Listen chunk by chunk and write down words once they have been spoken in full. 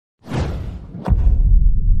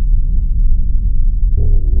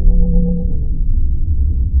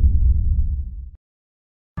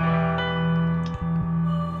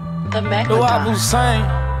Luwhop sang,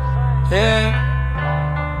 yeah.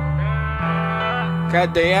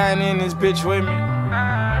 Got Dayan in this bitch with me.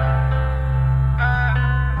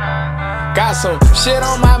 Got some shit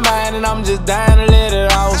on my mind and I'm just dying to let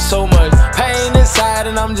it out. So much pain inside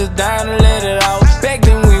and I'm just dying to let it out. Back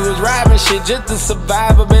then we was robbing shit just to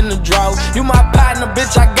survive up in the drought. You my partner,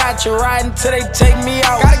 bitch, I got you riding till they take me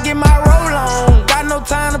out. Gotta get my roll on, got no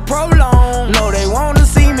time to prolong. No, they wanna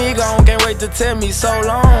see me gone, can't wait to tell me so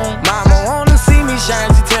long. Mama wanna see me shine,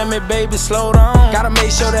 she tell me, baby, slow down. Gotta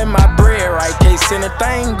make sure that my bread right, case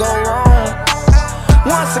anything go wrong.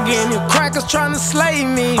 Once again, you crackers tryna slay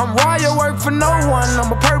me. I'm royal, work for no one,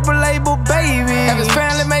 I'm a purple label baby. Have his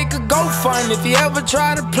family make a GoFund if he ever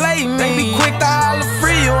try to play me. They be quick to holler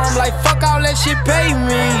free you, I'm like, fuck all that shit, pay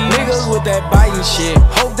me. Niggas with that biting shit,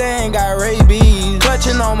 hope they ain't got rabies.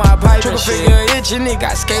 Clutching on my pipe and shit, trigger finger itching, it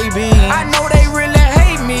got scabies. I know they really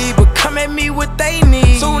hate me, but come at me with they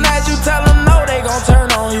need. Soon as you tell them no, they gon' turn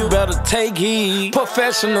on you, better take heed.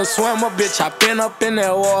 Professional swimmer, bitch, I been up in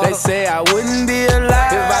that water. They say I wouldn't be alive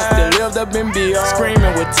if I still lived up in BR.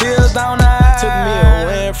 Screaming with tears down the eye. Took me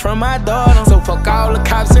away from my daughter. So fuck all the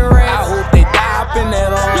cops and rats, I hope they die up in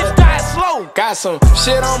that order. Bitch, die slow. Got some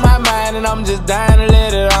shit on my mind and I'm just dying to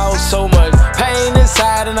let it out. So much pain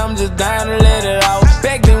inside and I'm just dying to let it out.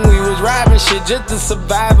 Back then we was robbing shit just to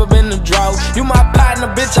survive up in the drought. You my partner,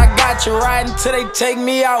 bitch, I got you riding till they take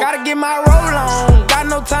me out. Gotta get my roll on, got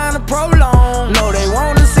no time to prolong. No, they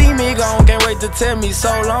wanna see me gone, can't wait to tell me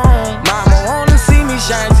so long. Mama wanna see me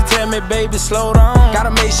shine, she tell me, baby, slow down.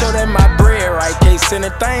 Gotta make sure that my bread right, case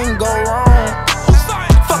anything go wrong.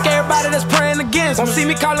 Fuck everybody that's praying against me. Won't see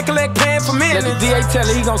me call and collect paying for minutes. Let the DA tell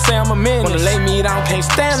her he gon' say I'm a menace. Wanna lay me down, can't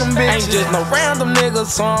stand them bitches. Ain't just no random niggas,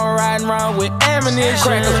 so I'm riding around with ammunition.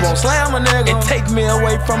 Crackers won't slam a nigga and take me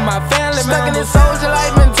away from my family. Stuck in this soldier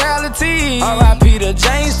life mentality. R.I.P. to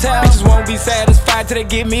Jamestown. Bitches won't be satisfied till they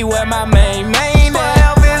get me where my main at.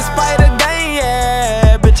 Forever in spite of gang,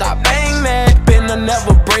 yeah. Bitch, I bang that. Been to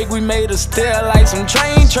never break, we made a still like some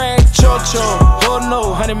train tracks. Cho-cho, oh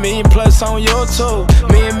no, 100 million plus on YouTube.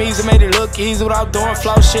 Me and Meezy made it look easy without doing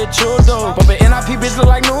flaw shit you do. But the NIP bitch look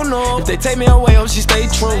like no. If they take me away, hope she stay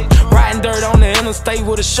true. Riding dirt on the interstate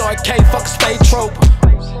with a short K, fuck a state trope.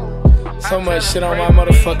 So much shit on my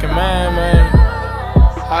motherfucking mind, man.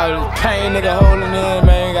 All the pain nigga holding in,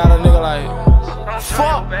 man. Got a nigga like,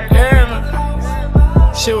 fuck,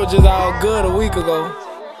 yeah. Shit was just all good a week ago.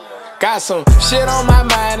 Got some shit on my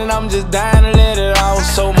mind and I'm just dying to let it out.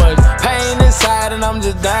 So much pain inside and I'm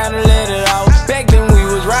just dying to let it out. Back then we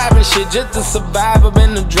was robbing shit just to survive up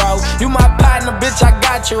in the drought. You my partner, bitch, I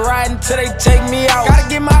got you riding till they take me out. Gotta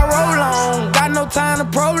get my roll on, got no time to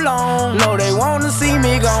prolong. No, they wanna see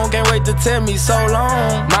me gone, can't wait to tell me so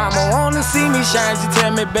long. Mama wanna see me shine, she tell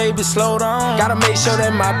me, baby, slow down. Gotta make sure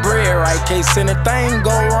that my bread right, case anything go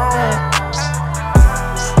wrong.